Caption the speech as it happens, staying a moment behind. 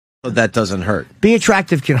That doesn't hurt. Being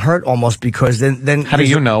attractive can hurt almost because then how do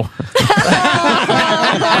you know? Or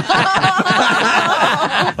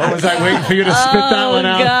was I waiting for you to spit that one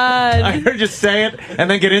out? God. I heard you say it and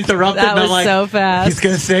then get interrupted. That and I'm was like, so fast. He's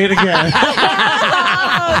going to say it again.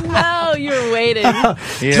 Oh, no, you were waiting.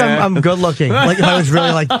 Yeah. I'm good looking. Like if I was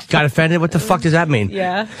really like got offended, what the fuck does that mean?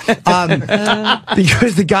 Yeah.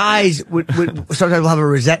 Because the guys would sometimes will have a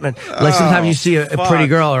resentment. Like sometimes you see a pretty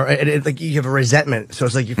girl or like you have a resentment. So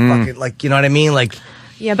it's like you fucking like, you know what I mean? Like.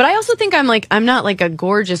 Yeah, but I also think I'm not like a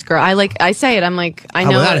gorgeous girl. I say it. I'm like, I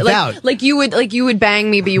know, without a doubt. like you would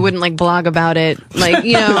bang me, but you wouldn't like blog about it. Like,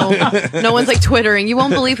 you know, no one's like twittering. You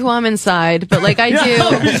won't believe who I'm inside, but like I do.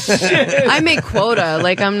 I make quota.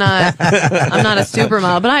 Like I'm not a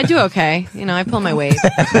supermodel, but I do okay. You know, I pull my weight.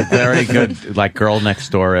 Very good, like girl next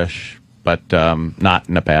door-ish. But not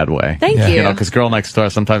in a bad way. Thank you. You know, because girl next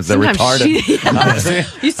door, sometimes they're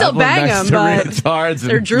retarded. You still bang them, but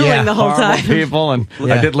they're drooling the whole time. People, and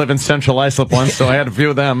I did live in Central Islip once, so I had a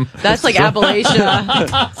few of them. That's like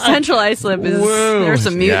Appalachia. Central Islip is, there's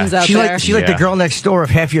some mutants out there. She's like the girl next door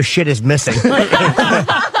if half your shit is missing.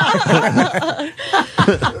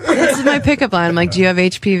 This is my pickup line. I'm like, do you have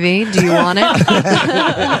HPV? Do you want it?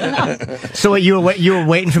 So you were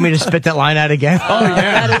waiting for me to spit that line out again? Oh,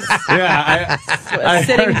 yeah. A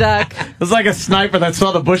sitting duck. It was like a sniper that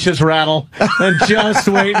saw the bushes rattle and just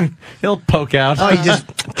waiting. He'll poke out. Oh, you just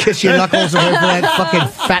kiss your knuckles and wait for that fucking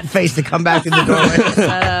fat face to come back in the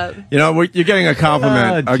doorway. You know, you're getting a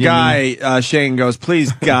compliment. A guy, Shane, goes,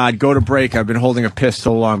 please, God, go to break. I've been holding a piss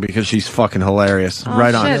so long because she's fucking hilarious.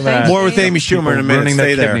 Right on. Shit, More with Amy Schumer in a minute.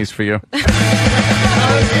 Stay there. Kidneys for you.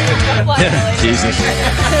 Jesus.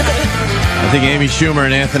 I think Amy Schumer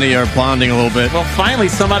and Anthony are bonding a little bit. Well, finally,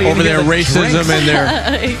 somebody over their racism and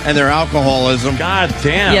their alcoholism. God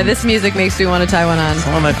damn. Yeah, this music makes me want to tie one on.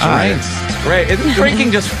 Someone that drinks. It's great. Isn't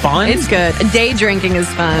drinking just fun? It's good. Day drinking is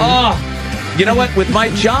fun. Oh, you know what? With my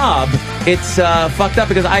job, it's fucked up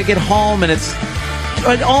because I get home and it's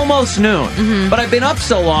almost noon. But I've been up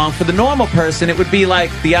so long, for the normal person, it would be like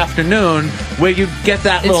the afternoon where you get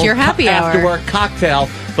that little your happy hour. after-work cocktail.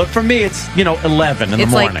 But for me, it's, 11 in the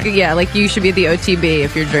morning. It's like, like you should be at the OTB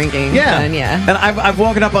if you're drinking. Yeah. And I've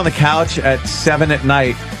woken up on the couch at 7 at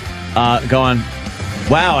night going,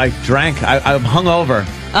 wow, I drank. I'm hungover.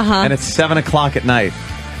 And it's 7 o'clock at night.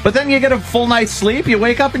 But then you get a full night's sleep, you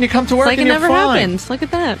wake up and you come to work like and it you're never fine. happened. Look at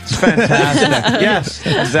that. It's fantastic. Yes,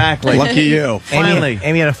 exactly. Lucky you. Finally.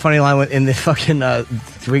 Amy had a funny line in the fucking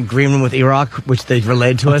green room with Iraq, which they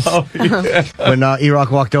relayed to us. Oh, yeah. When Iraq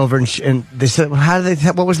walked over and they said,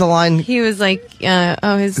 what was the line? He was like,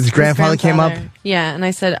 his grandfather came up? Yeah, and I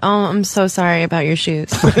said, I'm so sorry about your shoes.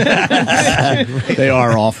 They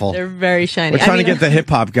are awful. They're very shiny. We're trying to get the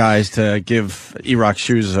hip-hop guys to give Iraq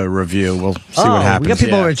shoes a review. We'll see what happens. We got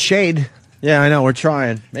people over at Shade. Yeah, I know. We're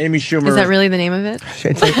trying. Amy Schumer. Is that really the name of it?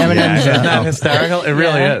 Shade Eminem's. Isn't that hysterical? It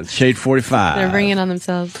really is. Shade 45. They're bringing it on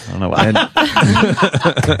themselves. I don't know why.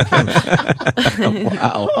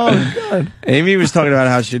 Wow. Oh, God. Amy was talking about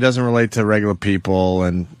how she doesn't relate to regular people,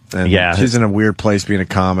 and she's in a weird place being a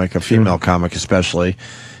comic, a female comic especially.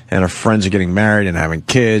 And her friends are getting married and having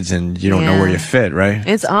kids, and you don't know where you fit, right?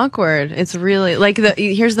 It's awkward. It's really like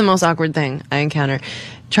here's the most awkward thing I encounter.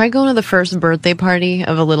 Try going to the first birthday party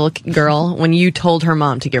of a little girl when you told her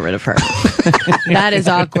mom to get rid of her. That is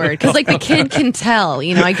awkward. Because, like, the kid can tell.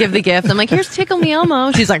 I give the gift. I'm like, here's Tickle Me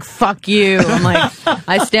Elmo. She's like, fuck you. I'm like,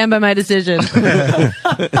 I stand by my decision.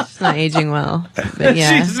 She's not aging well. But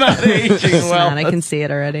yeah. She's not aging well. Not. I can see it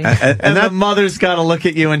already. And that mother's got to look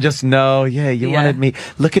at you and just know, you wanted me.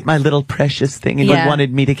 Look at my little precious thing, and you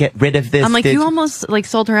wanted me to get rid of this. I'm like, you almost, like,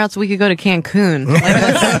 sold her out so we could go to Cancun. Like,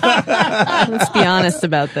 let's be honest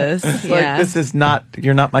about this. Like, this is not,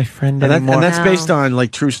 you're not my friend anymore. And that's based on,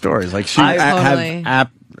 like, true stories. Like, she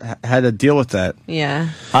had to deal with that. Yeah.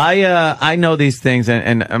 I know these things,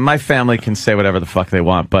 and my family can say whatever the fuck they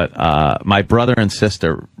want, but my brother and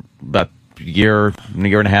sister, about a year and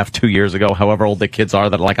a half, 2 years ago, however old the kids are,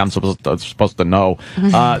 that like I'm supposed to know,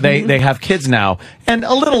 they have kids now, and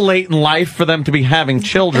a little late in life for them to be having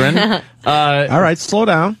children. All right, slow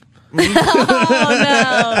down. Oh,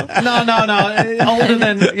 no. Older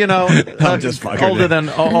than, I'm just fucking older than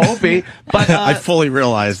Opie. But I fully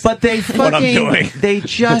realize what I'm doing. They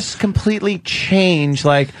just completely change.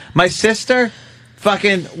 Like, my sister,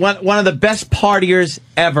 fucking one of the best partiers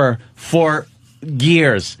ever for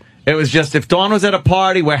years. It was just, if Dawn was at a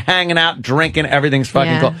party, we're hanging out, drinking, everything's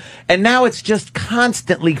fucking cool. And now it's just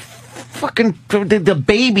constantly fucking the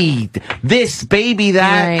baby, this, baby,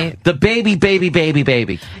 that, the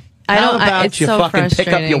baby. How about it's you so fucking pick up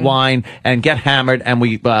your frustrating. wine and get hammered, and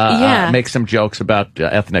we make some jokes about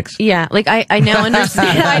ethnics. Yeah, like I now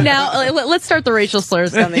understand. Let's start the racial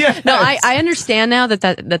slurs coming. Yes. No, I understand now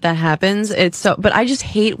that happens. It's so, but I just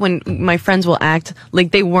hate when my friends will act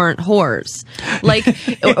like they weren't whores, like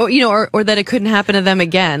or that it couldn't happen to them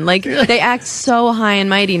again. Like they act so high and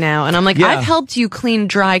mighty now, and I'm like, I've helped you clean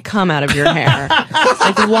dry cum out of your hair.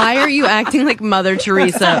 Like, why are you acting like Mother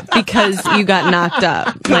Teresa because you got knocked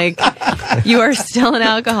up? Like, you are still an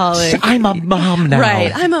alcoholic. I'm a mom now.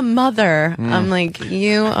 Right, I'm a mother. I'm like,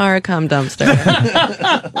 you are a cum dumpster.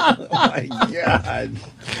 Oh my God.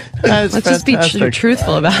 Let's just be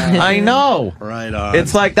truthful about it. I know. Right on.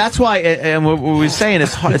 It's like, that's why, and what we were saying,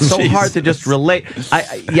 it's so hard to just relate.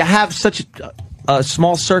 You have such a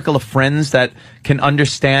small circle of friends that can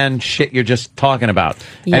understand shit you're just talking about.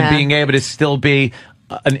 Yeah. And being able to still be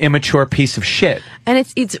an immature piece of shit. And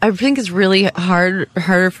it's I think it's really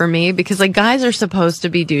harder for me because like guys are supposed to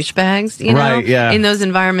be douchebags, you know, right, yeah. in those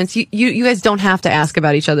environments. You guys don't have to ask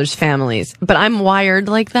about each other's families, but I'm wired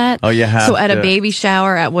like that. Oh, you have So at to. a baby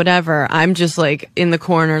shower, at whatever, I'm just like in the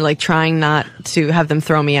corner, like trying not to have them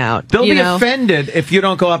throw me out. They'll be know? offended if you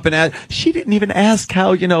don't go up and ask. She didn't even ask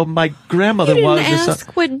how, my grandmother You was. didn't Or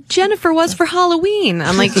ask what Jennifer was for Halloween.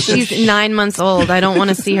 I'm like, she's 9 months old. I don't want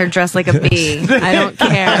to see her dressed like a bee. I don't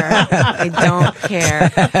care. I don't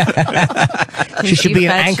care. She should be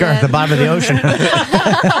an anchor at the bottom of the ocean.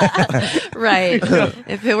 Right.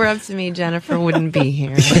 If it were up to me, Jennifer wouldn't be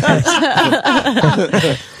here.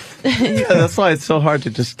 Yeah, that's why it's so hard to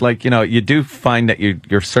just you do find that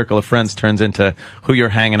your circle of friends turns into who you're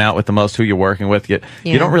hanging out with the most, who you're working with. You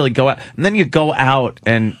don't really go out, and then you go out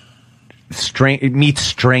and meet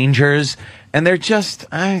strangers, and they're just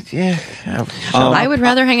I would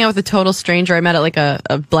rather hang out with a total stranger I met at like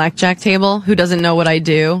a blackjack table who doesn't know what I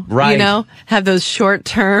do. Right. You know, have those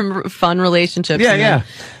short-term fun relationships. Yeah.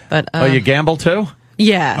 But you gamble too?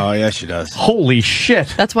 Yeah. Oh, yeah, she does. Holy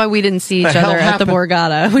shit. That's why we didn't see each The hell other at the happened?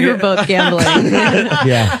 Borgata. We were both gambling.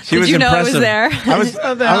 Yeah. She Did was you know I was impressive.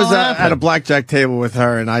 there? I was at a blackjack table with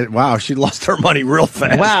her, and she lost her money real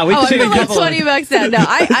fast. Wow, we I took put a like couple 20 bucks out. No,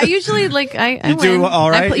 I usually I You do win. all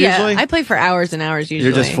right, usually? I play for hours and hours usually.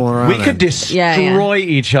 You're just fooling around. We could destroy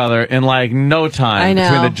each other in like no time. I know.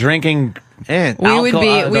 Between the drinking and We would the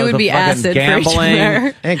be fucking acid gambling. for each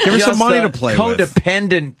other. And give her some Just money to play with.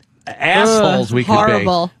 Codependent assholes we could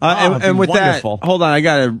horrible. be. And with wonderful. that, hold on, I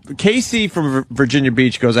got Casey from Virginia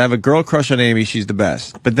Beach goes, I have a girl crush on Amy, she's the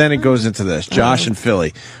best. But then it goes into this. Josh in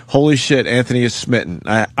Philly. Holy shit, Anthony is smitten.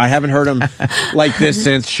 I haven't heard him like this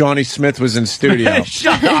since Shawnee Smith was in studio.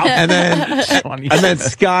 Shut up. And then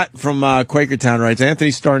Scott from Quakertown writes,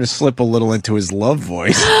 Anthony's starting to slip a little into his love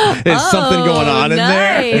voice. There's something going on in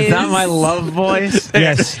there. nice. Is that my love voice?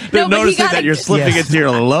 Yes. They're No, but he noticing got that it. you're slipping Yes. into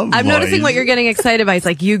your love voice. I'm noticing what you're getting excited about. He's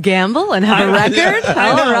like, you gamble and have a record?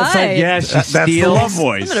 I know. All It's like, right. yeah, she That's the steals. love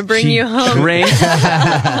voice. I'm going to bring She you home. drinks,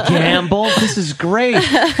 gamble. This is great.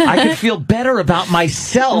 I could feel better about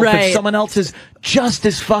myself Right. if someone else is just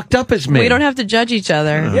as fucked up as me. We don't have to judge each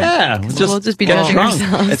other. Yeah, We'll just be get judging drunk.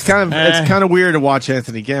 ourselves. It's kind of weird to watch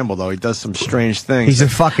Anthony gamble, though. He does some strange things. He's a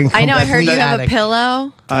fucking. I know. I heard you have a addict.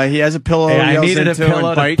 pillow. He has a pillow. Hey, I yells needed a into pillow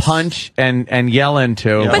and to bites. punch and yell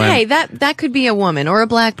into. But when- hey, that could be a woman or a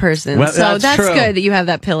black person. Well, so that's true. good that you have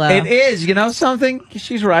that pillow. It is, something?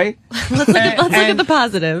 She's right. Let's look at the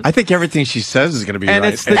positive. I think everything she says is going to be And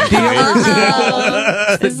right. it's the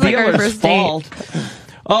dealer's, This is like our dealer's first date. fault.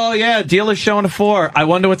 Oh, yeah, dealer's showing a 4. I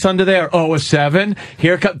wonder what's under there. Oh, a 7?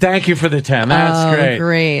 Thank you for the 10. That's Oh, great.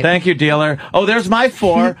 great. Thank you, dealer. Oh, there's my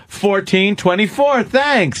 4. 14, 24.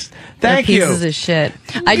 Thanks. Thank They're you. pieces of shit.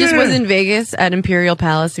 I just was in Vegas at Imperial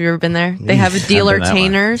Palace. Have you ever been there? They have a I've dealer been that way.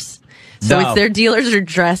 tainers. So No. it's their dealers are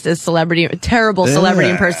dressed as terrible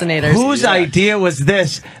celebrity impersonators. Whose idea was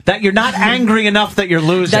this? That you're not angry enough that you're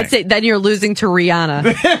losing. That's it. Then you're losing to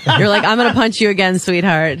Rihanna. You're like, I'm going to punch you again,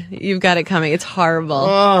 sweetheart. You've got it coming. It's horrible.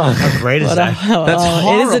 How great is that? That's It is a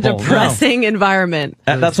horrible. depressing environment.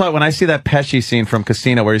 That's why when I see that Pesci scene from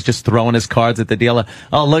Casino where he's just throwing his cards at the dealer,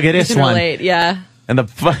 oh, look at You this can one. relate, yeah. And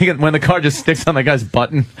when the card just sticks on the guy's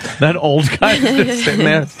button, that old guy is just sitting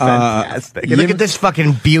there. Fantastic. Look at this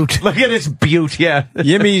fucking butte. Look at this beaut, yeah.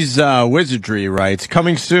 Yimmy's Wizardry writes,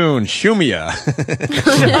 coming soon, Schumer.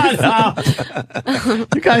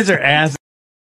 You guys are ass.